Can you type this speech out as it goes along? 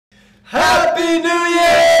Happy New Year!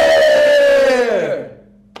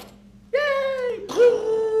 Yay!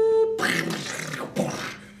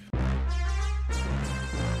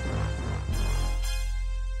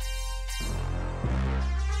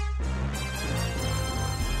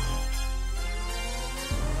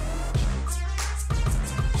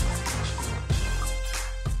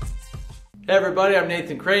 Hey everybody, I'm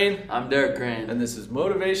Nathan Crane. I'm Derek Crane. And this is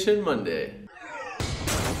Motivation Monday.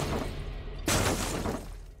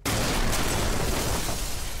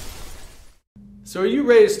 So are you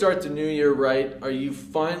ready to start the new year right? Are you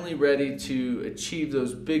finally ready to achieve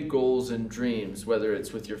those big goals and dreams? Whether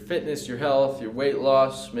it's with your fitness, your health, your weight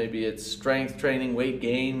loss, maybe it's strength training, weight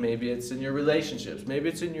gain, maybe it's in your relationships, maybe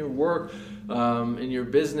it's in your work, in your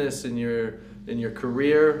business, in your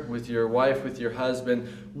career, with your wife, with your husband.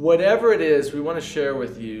 Whatever it is, we want to share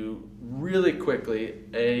with you really quickly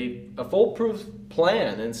a foolproof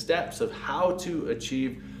plan and steps of how to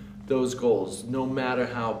achieve those goals, no matter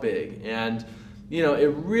how big. And you know, it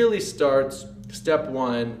really starts, step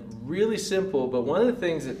one, really simple, but one of the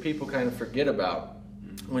things that people kind of forget about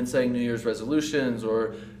when saying New Year's resolutions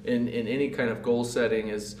or in any kind of goal setting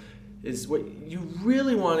is what you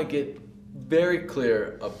really want to get very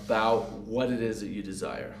clear about what it is that you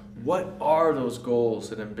desire. What are those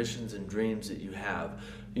goals and ambitions and dreams that you have?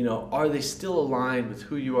 You know, are they still aligned with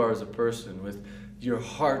who you are as a person, with your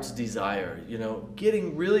heart's desire? You know,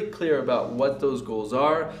 getting really clear about what those goals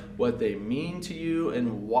are, what they mean to you,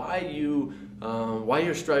 and why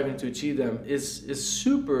you're striving to achieve them is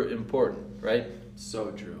super important, right?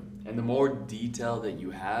 So true. And the more detail that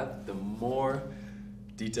you have,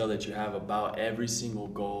 about every single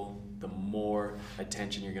goal, the more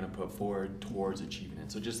attention you're going to put forward towards achieving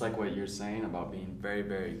it. So just like what you're saying about being very,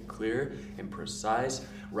 very clear and precise,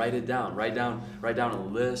 write it down. Write down a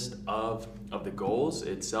list of the goals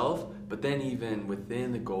itself, but then even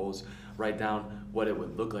within the goals, write down what it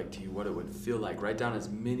would look like to you, what it would feel like. Write down as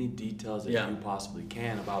many details as you possibly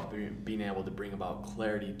can about being able to bring about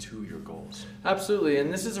clarity to your goals. Absolutely,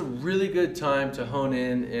 and this is a really good time to hone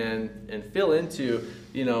in and fill into,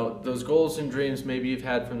 you know, those goals and dreams maybe you've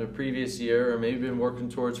had from the previous year or maybe been working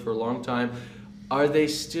towards for a long time. Are they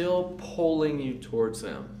still pulling you towards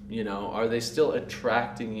them? You know, are they still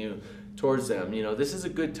attracting you towards them? You know, this is a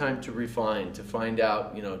good time to refine, to find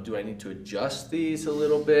out, you know, do I need to adjust these a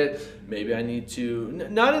little bit? Maybe I need to,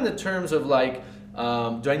 not in the terms of like,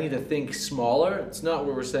 do I need to think smaller? It's not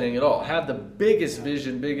what we're saying at all. Have the biggest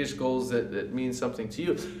vision, biggest goals that mean something to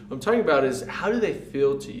you. What I'm talking about is how do they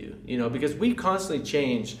feel to you? You know, because we constantly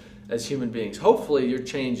change as human beings. Hopefully you're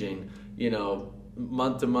changing, you know,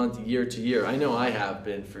 month to month, year to year. I know I have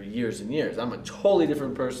been for years and years. I'm a totally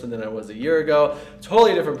different person than I was a year ago,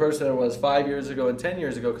 totally different person than I was 5 years ago and 10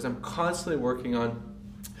 years ago, because I'm constantly working on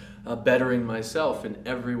bettering myself in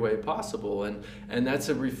every way possible. And that's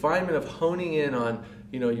a refinement of honing in on,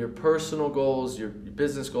 you know, your personal goals, your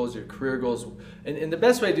business goals, your career goals. And the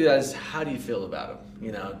best way to do that is, how do you feel about them?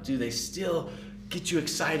 You know, do they still get you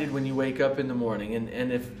excited when you wake up in the morning?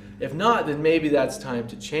 And if not, then maybe that's time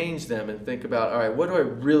to change them and think about, all right, what do I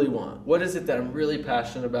really want? What is it that I'm really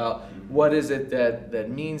passionate about? What is it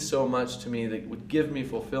that means so much to me, that would give me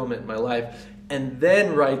fulfillment in my life? And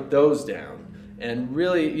then write those down and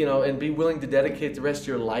really, you know, and be willing to dedicate the rest of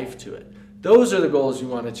your life to it. Those are the goals you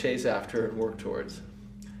want to chase after and work towards.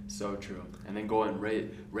 So true. And then going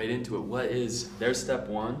right into it. What is their step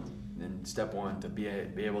one? And step one, to be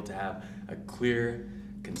able to have a clear,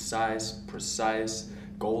 concise, precise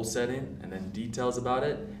goal setting, and then details about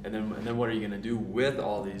it, and then what are you going to do with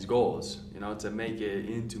all these goals, you know, to make it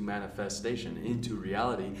into manifestation, into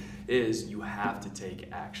reality, is you have to take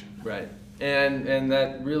action. Right. And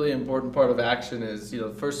that really important part of action is, you know,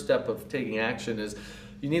 the first step of taking action is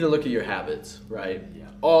you need to look at your habits, right? Yeah.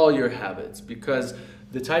 All your habits, because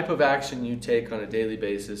the type of action you take on a daily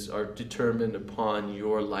basis are determined upon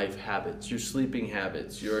your life habits, your sleeping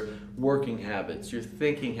habits, your working habits, your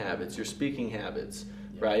thinking habits, your speaking habits,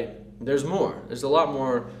 right? There's more. There's a lot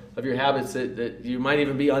more of your habits that you might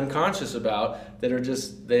even be unconscious about that are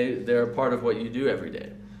just, they're a part of what you do every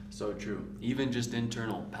day. So true. Even just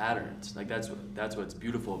internal patterns. Like that's what's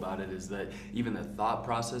beautiful about it, is that even the thought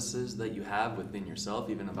processes that you have within yourself,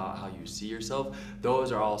 even about how you see yourself,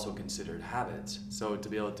 those are also considered habits. So to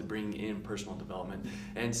be able to bring in personal development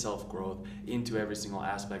and self-growth into every single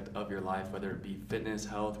aspect of your life, whether it be fitness,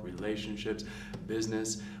 health, relationships,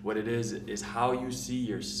 business, what it is how you see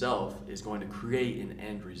yourself is going to create an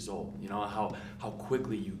end result. You know, how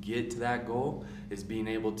quickly you get to that goal is being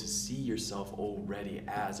able to see yourself already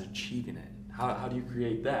as achieving it. How do you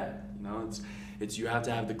create that? You know, It's you have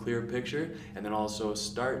to have the clear picture, and then also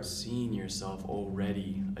start seeing yourself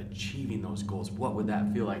already achieving those goals. What would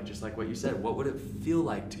that feel like? Just like what you said, what would it feel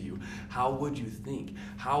like to you? How would you think?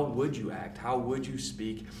 How would you act? How would you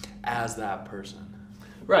speak as that person?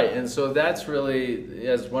 Right, and so that's really,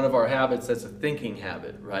 as one of our habits, that's a thinking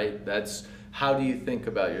habit, right? That's how do you think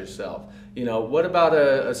about yourself? You know, what about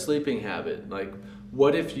a sleeping habit? Like,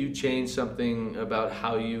 what if you change something about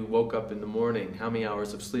how you woke up in the morning, how many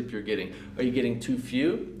hours of sleep you're getting? Are you getting too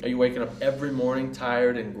few? Are you waking up every morning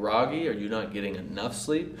tired and groggy? Are you not getting enough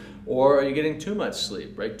sleep? Or are you getting too much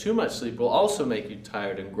sleep, right? Too much sleep will also make you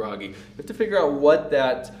tired and groggy. You have to figure out what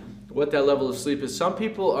that level of sleep is. Some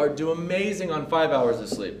people do amazing on 5 hours of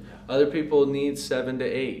sleep. Other people need 7 to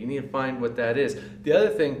 8. You need to find what that is. The other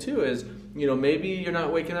thing too is, you know, maybe you're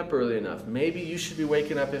not waking up early enough. Maybe you should be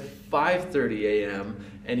waking up at 5:30 a.m.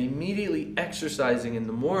 and immediately exercising in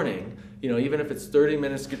the morning. You know, even if it's 30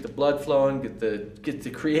 minutes, get the blood flowing, get the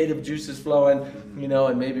creative juices flowing, you know,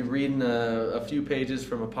 and maybe reading a few pages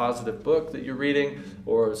from a positive book that you're reading,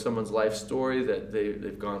 or someone's life story that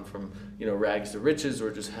they've gone from, you know, rags to riches, or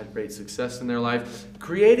just had great success in their life.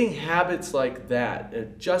 Creating habits like that,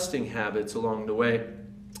 adjusting habits along the way,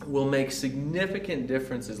 will make significant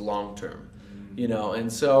differences long term. You know,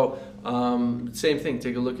 and so same thing,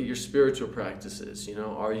 take a look at your spiritual practices. You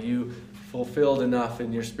know, are you fulfilled enough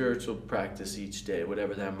in your spiritual practice each day,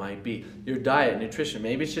 whatever that might be? Your diet, nutrition,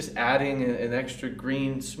 maybe it's just adding an extra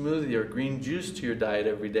green smoothie or green juice to your diet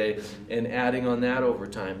every day and adding on that over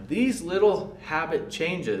time. These little habit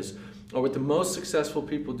changes are what the most successful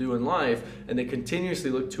people do in life, and they continuously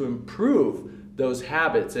look to improve those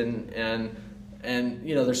habits. And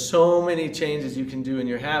you know, there's so many changes you can do in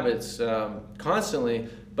your habits constantly,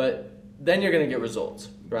 but then you're going to get results,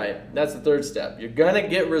 right? That's the third step. You're going to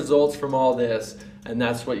get results from all this, and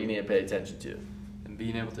that's what you need to pay attention to. And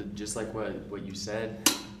being able to, just like what you said,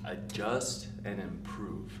 adjust and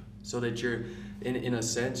improve, so that you're, in a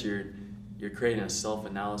sense, you're creating a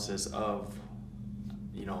self-analysis of,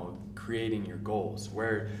 you know, creating your goals,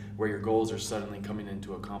 where your goals are suddenly coming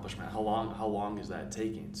into accomplishment. How long is that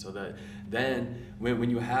taking? So that then when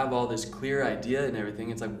you have all this clear idea and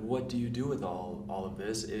everything, it's like, what do you do with all of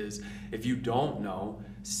this? Is, if you don't know,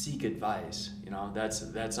 seek advice. You know, that's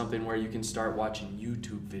something where you can start watching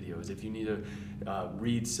YouTube videos. If you need to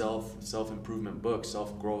read self-improvement books,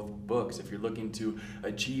 self-growth books, if you're looking to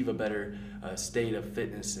achieve a better state of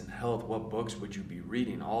fitness and health, what books would you be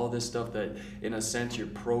reading? All of this stuff that, in a sense, you're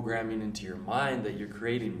programming into your mind, that you're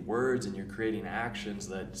creating words and you're creating actions,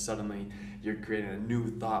 that suddenly you're creating a new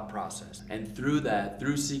thought process. And through that,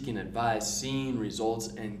 through seeking advice, seeing results,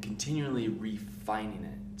 and continually refining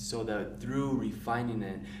it, so that through refining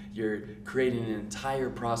it, you're creating an entire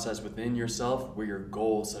process within yourself where your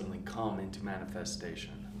goals suddenly come into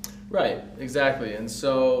manifestation. Right, exactly. And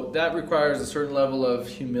so that requires a certain level of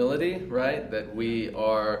humility, right? That we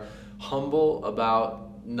are humble about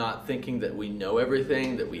not thinking that we know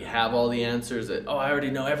everything, that we have all the answers, that, oh, I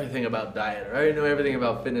already know everything about diet, or I already know everything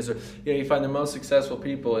about fitness. Or, you know, you find the most successful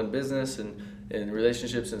people in business and in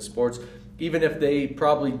relationships and sports, even if they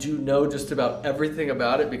probably do know just about everything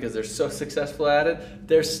about it because they're so successful at it,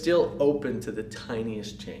 they're still open to the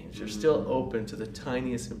tiniest change. They're still open to the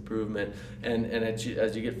tiniest improvement. And as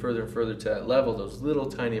you get further and further to that level, those little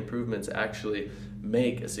tiny improvements actually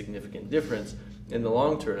make a significant difference in the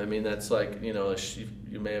long term. I mean, that's like, you know,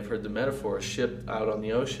 you may have heard the metaphor, a ship out on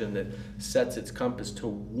the ocean that sets its compass to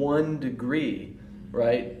 1 degree,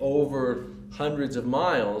 right, over hundreds of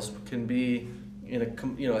miles, can be in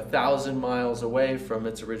 1,000 miles away from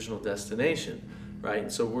its original destination,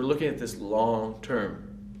 right? So we're looking at this long term.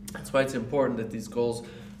 That's why it's important that these goals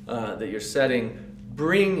that you're setting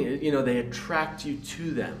they attract you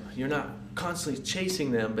to them. You're not constantly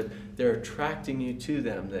chasing them, but they're attracting you to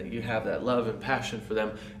them, that you have that love and passion for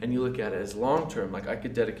them, and you look at it as long term, like I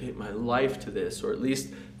could dedicate my life to this, or at least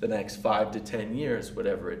the next 5 to 10 years,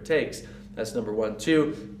 whatever it takes. That's number 1.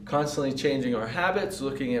 2, constantly changing our habits,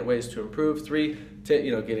 looking at ways to improve. 3,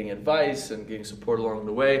 getting advice and getting support along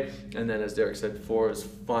the way. And then, as Derek said, 4 is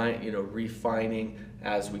refining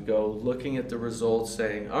as we go, looking at the results,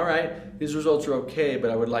 saying, all right, these results are okay, but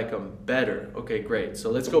I would like them better. Okay, great. So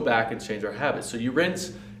let's go back and change our habits. So you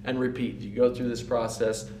rinse and repeat. You go through this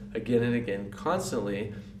process again and again,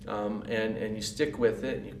 constantly, and you stick with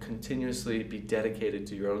it, and you continuously be dedicated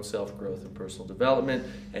to your own self-growth and personal development,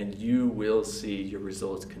 and you will see your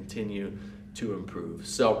results continue to improve.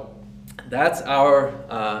 So that's our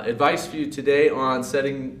advice for you today on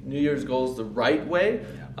setting New Year's goals the right way,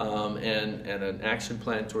 and an action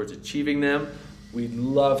plan towards achieving them. we'd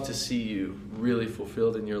love to see you really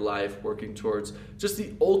fulfilled in your life, working towards just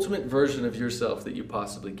the ultimate version of yourself that you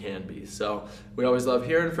possibly can be. So we always love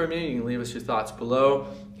hearing from you. You can leave us your thoughts below.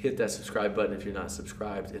 Hit that subscribe button if you're not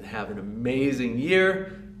subscribed, and have an amazing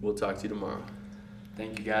year. We'll talk to you tomorrow.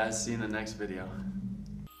 Thank you guys. See you in the next video.